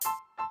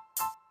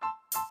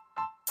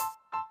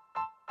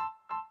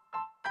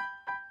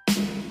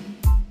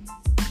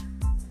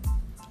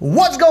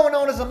What's going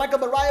on? This is Michael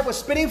Baraya with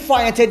Spitting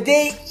Fire, and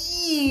today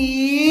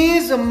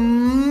is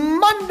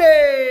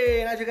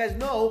Monday. And as you guys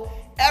know,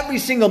 every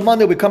single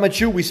Monday we come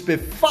at you, we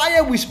spit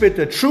fire, we spit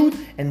the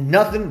truth, and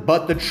nothing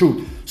but the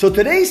truth. So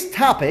today's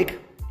topic,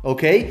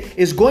 okay,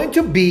 is going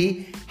to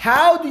be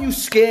how do you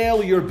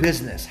scale your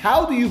business?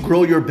 How do you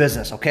grow your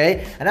business,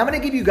 okay? And I'm going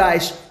to give you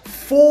guys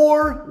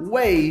 4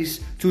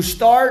 ways to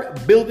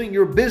start building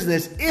your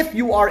business if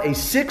you are a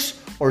 6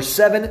 or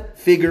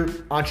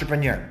 7-figure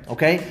entrepreneur,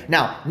 okay?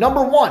 Now,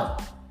 number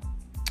 1,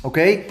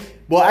 okay?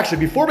 Well, actually,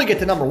 before we get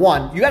to number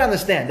 1, you gotta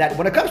understand that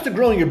when it comes to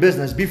growing your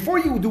business, before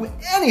you do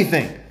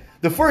anything,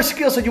 the first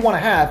skills that you wanna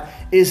have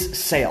is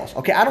sales,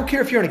 okay? I don't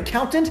care if you're an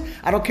accountant,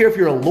 I don't care if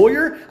you're a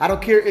lawyer, I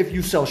don't care if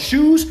you sell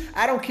shoes,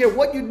 I don't care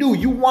what you do,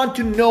 you want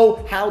to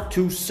know how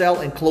to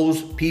sell and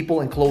close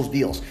people and close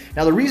deals.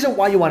 Now, the reason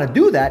why you wanna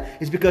do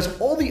that is because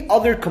all the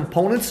other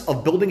components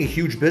of building a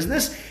huge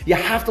business, you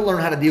have to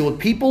learn how to deal with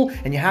people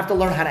and you have to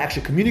learn how to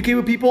actually communicate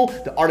with people,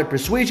 the art of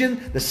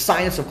persuasion, the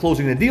science of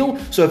closing the deal.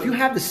 So if you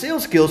have the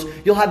sales skills,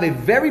 you'll have a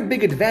very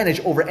big advantage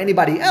over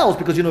anybody else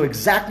because you know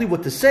exactly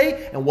what to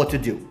say and what to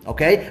do,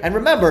 okay? And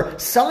remember,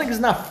 selling is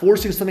not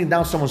forcing something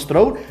down someone's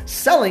throat.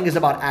 Selling is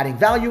about adding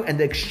value and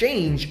the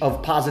exchange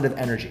of positive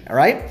energy, all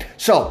right?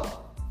 So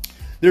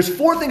there's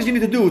 4 things you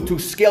need to do to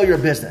scale your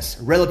business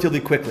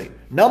relatively quickly.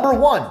 Number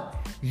 1,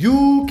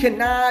 you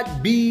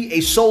cannot be a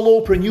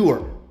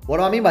solopreneur. What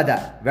do I mean by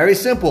that? Very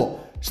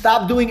simple.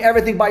 Stop doing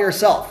everything by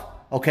yourself.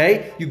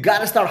 Okay, you got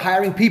to start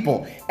hiring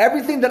people.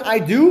 Everything that I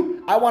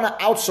do, I want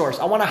to outsource.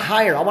 I want to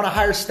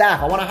hire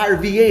staff. I want to hire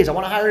VAs. I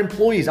want to hire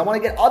employees. I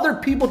want to get other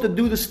people to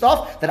do the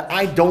stuff that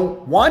I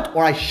don't want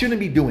or I shouldn't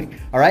be doing.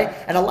 All right.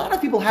 And a lot of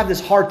people have this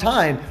hard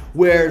time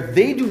where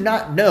they do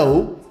not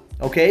know,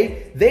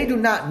 okay, they do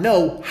not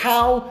know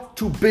how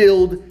to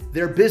build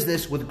their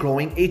business with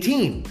growing a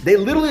team. They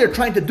literally are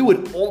trying to do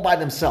it all by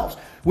themselves,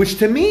 which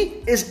to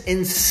me is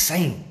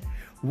insane.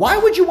 Why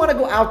would you want to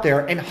go out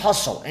there and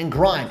hustle and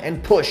grind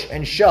and push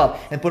and shove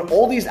and put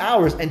all these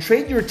hours and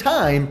trade your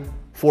time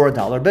for a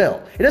dollar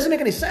bill? It doesn't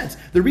make any sense.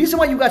 The reason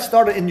why you got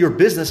started in your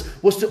business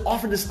was to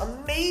offer this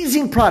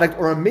amazing product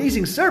or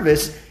amazing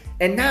service,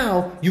 and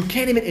now you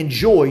can't even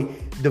enjoy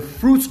the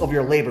fruits of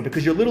your labor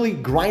because you're literally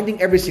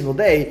grinding every single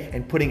day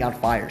and putting out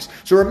fires.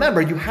 So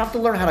remember, you have to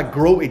learn how to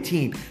grow a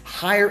team,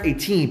 hire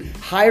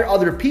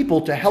other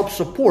people to help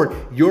support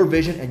your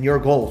vision and your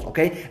goals,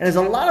 okay? And there's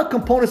a lot of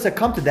components that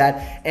come to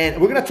that, and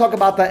we're gonna talk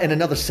about that in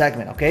another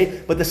segment,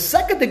 okay? But the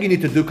second thing you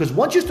need to do, because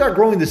once you start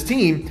growing this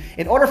team,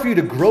 in order for you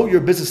to grow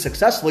your business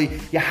successfully,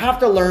 you have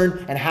to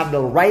learn and have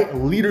the right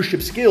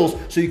leadership skills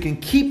so you can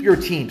keep your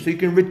team, so you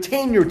can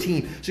retain your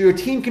team, so your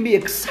team can be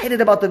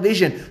excited about the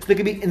vision, so they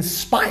can be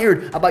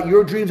inspired about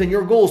your dreams and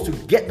your goals to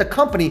get the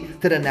company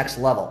to the next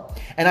level.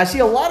 And I see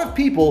a lot of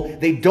people,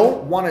 they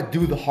don't want to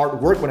do the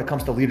hard work when it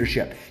comes to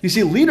leadership. You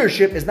see,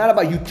 leadership is not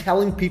about you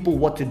telling people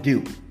what to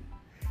do.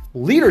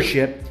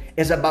 Leadership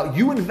is about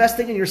you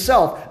investing in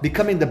yourself,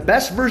 becoming the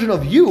best version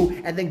of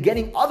you, and then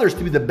getting others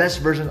to be the best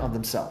version of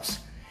themselves.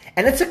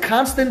 And it's a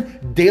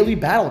constant daily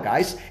battle,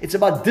 guys. It's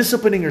about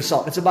disciplining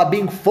yourself. It's about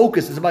being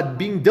focused. It's about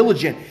being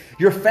diligent.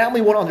 Your family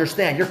won't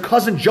understand. Your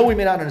cousin Joey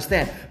may not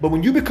understand. But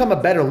when you become a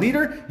better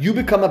leader, you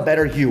become a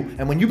better you.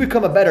 And when you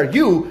become a better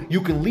you,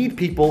 you can lead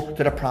people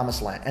to the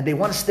promised land. And they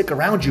want to stick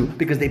around you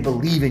because they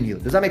believe in you.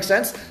 Does that make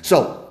sense?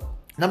 So,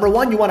 number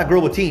 1, you want to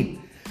grow a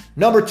team.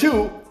 Number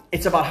 2,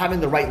 it's about having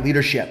the right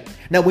leadership.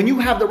 Now, when you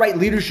have the right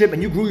leadership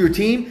and you grew your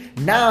team,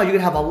 now you're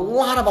gonna have a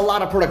lot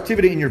of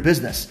productivity in your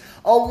business,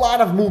 a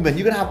lot of movement.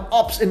 You're gonna have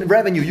ups in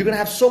revenue. You're gonna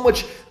have so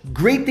much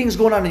great things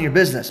going on in your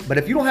business. But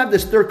if you don't have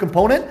this third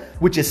component,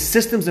 which is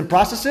systems and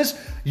processes,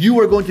 you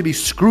are going to be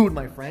screwed,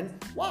 my friend.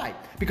 Why?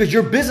 Because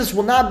your business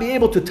will not be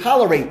able to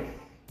tolerate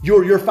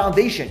your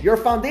foundation. Your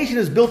foundation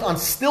is built on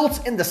stilts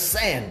in the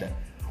sand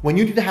when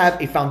you need to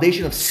have a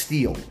foundation of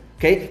steel,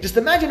 okay? Just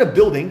imagine a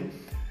building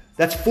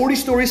that's 40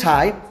 stories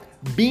high,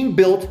 being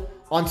built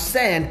on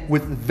sand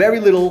with very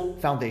little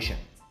foundation,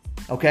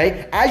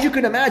 okay? As you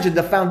can imagine,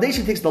 the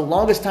foundation takes the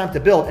longest time to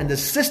build, and the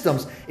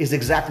systems is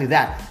exactly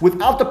that.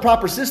 Without the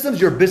proper systems,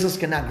 your business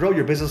cannot grow,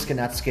 your business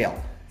cannot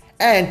scale.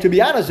 And to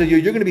be honest with you,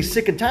 you're gonna be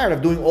sick and tired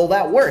of doing all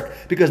that work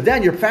because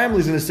then your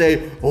family's gonna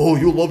say, oh,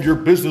 you love your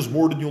business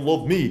more than you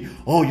love me.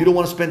 Oh, you don't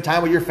wanna spend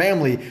time with your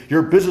family.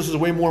 Your business is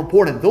way more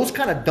important. Those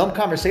kind of dumb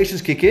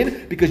conversations kick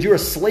in because you're a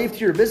slave to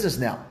your business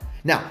now.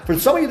 Now, for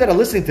some of you that are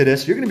listening to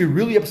this, you're going to be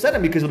really upset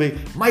at me because you'll be,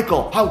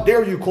 Michael, how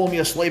dare you call me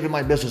a slave in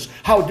my business?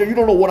 How dare you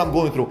don't know what I'm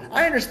going through?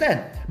 I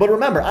understand. But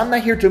remember, I'm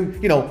not here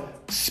to,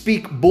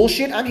 speak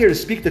bullshit. I'm here to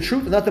speak the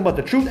truth and nothing but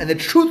the truth. And the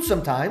truth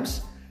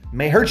sometimes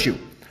may hurt you.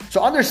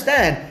 So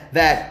understand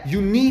that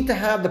you need to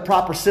have the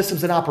proper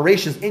systems and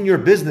operations in your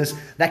business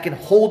that can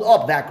hold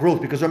up that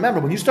growth. Because remember,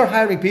 when you start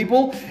hiring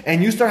people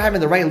and you start having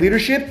the right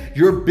leadership,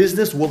 your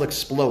business will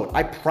explode.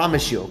 I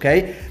promise you,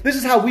 okay? This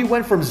is how we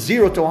went from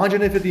 0 to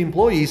 150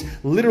 employees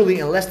literally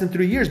in less than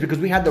 3 years, because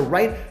we had the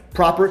right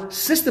proper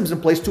systems in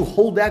place to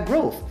hold that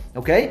growth,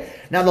 okay?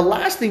 Now, the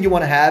last thing you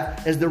want to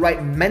have is the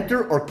right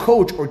mentor or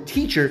coach or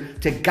teacher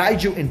to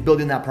guide you in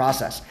building that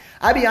process.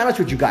 I'll be honest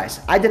with you guys,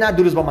 I did not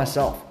do this by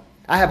myself.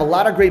 I have a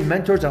lot of great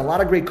mentors and a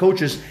lot of great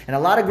coaches and a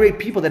lot of great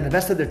people that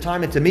invested their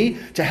time into me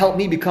to help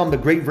me become the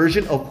great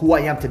version of who I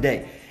am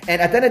today. And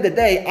at the end of the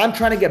day, I'm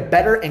trying to get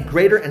better and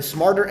greater and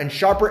smarter and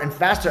sharper and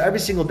faster every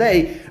single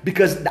day,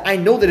 because I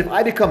know that if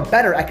I become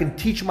better, I can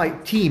teach my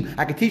team,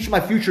 I can teach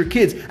my future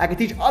kids, I can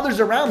teach others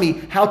around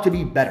me how to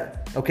be better.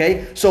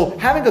 Okay, so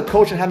having a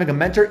coach and having a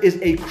mentor is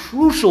a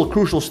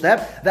crucial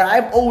step that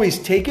I've always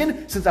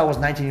taken since I was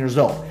 19 years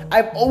old.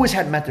 I've always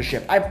had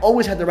mentorship. I've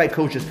always had the right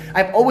coaches.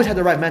 I've always had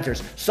the right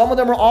mentors. Some of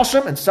them were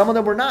awesome and some of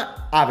them were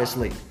not,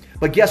 obviously.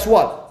 But guess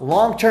what?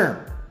 Long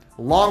term,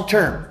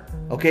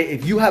 okay,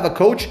 if you have a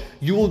coach,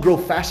 you will grow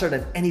faster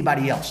than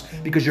anybody else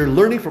because you're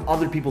learning from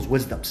other people's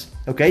wisdoms.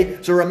 Okay,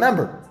 so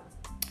remember,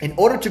 in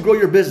order to grow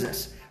your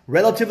business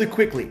relatively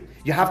quickly,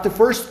 you have to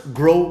first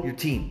grow your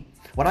team.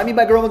 What I mean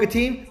by growing a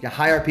team, you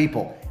hire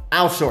people,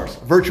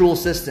 outsource, virtual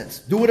assistants,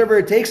 do whatever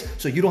it takes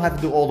so you don't have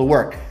to do all the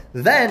work.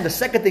 Then the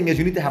second thing is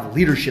you need to have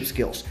leadership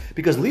skills,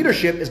 because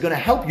leadership is going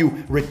to help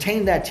you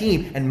retain that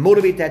team and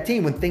motivate that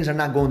team when things are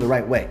not going the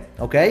right way.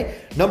 Okay.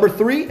 Number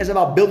 3 is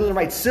about building the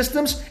right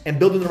systems and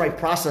building the right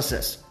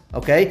processes.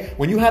 Okay.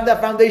 When you have that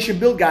foundation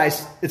built,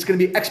 guys, it's going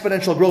to be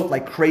exponential growth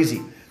like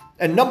crazy.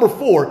 And number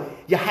 4,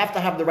 you have to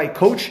have the right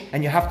coach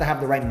and you have to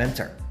have the right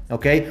mentor.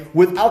 Okay.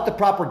 Without the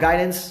proper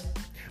guidance,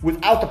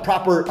 without the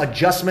proper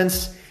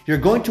adjustments, you're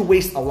going to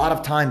waste a lot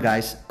of time,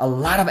 guys, a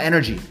lot of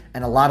energy,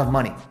 and a lot of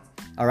money.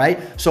 All right.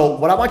 So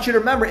what I want you to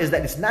remember is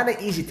that it's not an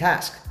easy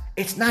task.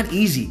 It's not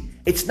easy.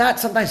 It's not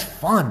sometimes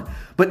fun,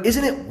 but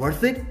isn't it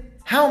worth it?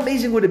 How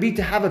amazing would it be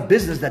to have a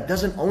business that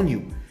doesn't own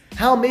you?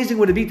 How amazing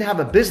would it be to have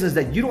a business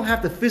that you don't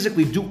have to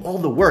physically do all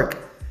the work?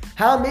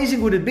 How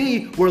amazing would it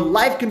be where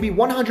life can be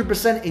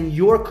 100% in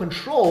your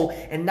control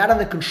and not in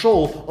the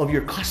control of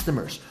your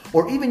customers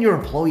or even your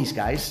employees,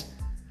 guys?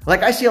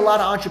 Like, I see a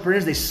lot of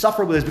entrepreneurs, they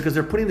suffer with this because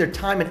they're putting their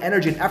time and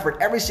energy and effort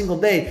every single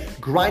day,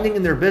 grinding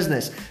in their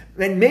business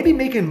and maybe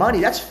making money.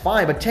 That's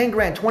fine, but 10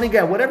 grand, 20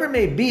 grand, whatever it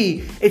may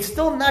be, it's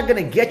still not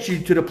going to get you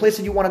to the place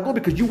that you want to go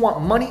because you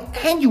want money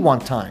and you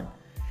want time.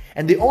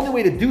 And the only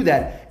way to do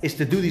that is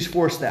to do these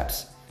 4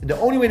 steps. The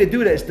only way to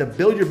do that is to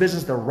build your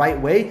business the right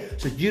way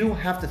so you don't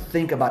have to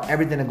think about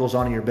everything that goes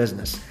on in your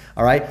business.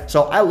 All right.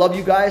 So I love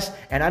you guys.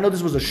 And I know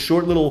this was a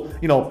short little,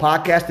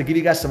 podcast to give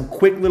you guys some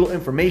quick little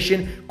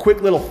information,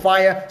 quick little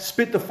fire,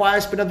 spit the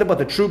fire, spit nothing but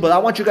the truth. But I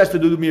want you guys to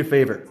do me a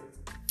favor.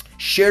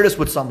 Share this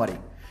with somebody.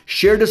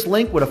 Share this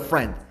link with a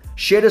friend.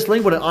 Share this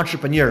link with an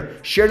entrepreneur.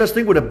 Share this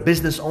link with a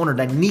business owner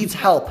that needs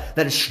help,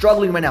 that is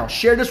struggling right now.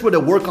 Share this with a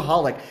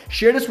workaholic.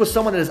 Share this with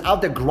someone that is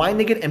out there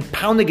grinding it and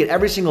pounding it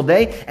every single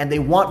day, and they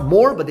want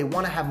more, but they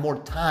want to have more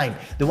time.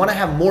 They want to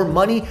have more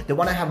money. They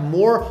want to have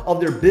more of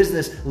their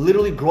business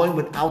literally growing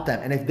without them.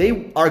 And if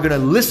they are going to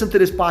listen to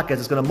this podcast,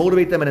 it's going to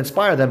motivate them and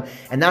inspire them,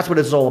 and that's what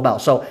it's all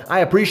about. So I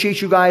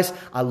appreciate you guys.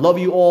 I love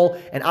you all.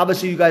 And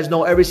obviously, you guys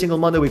know every single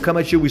Monday we come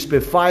at you, we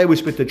spit fire, we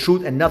spit the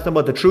truth and nothing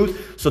but the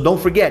truth. So don't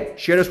forget,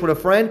 share this with a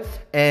friend.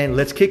 And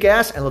let's kick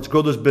ass and let's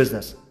grow this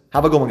business.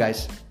 Have a good one,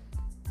 guys.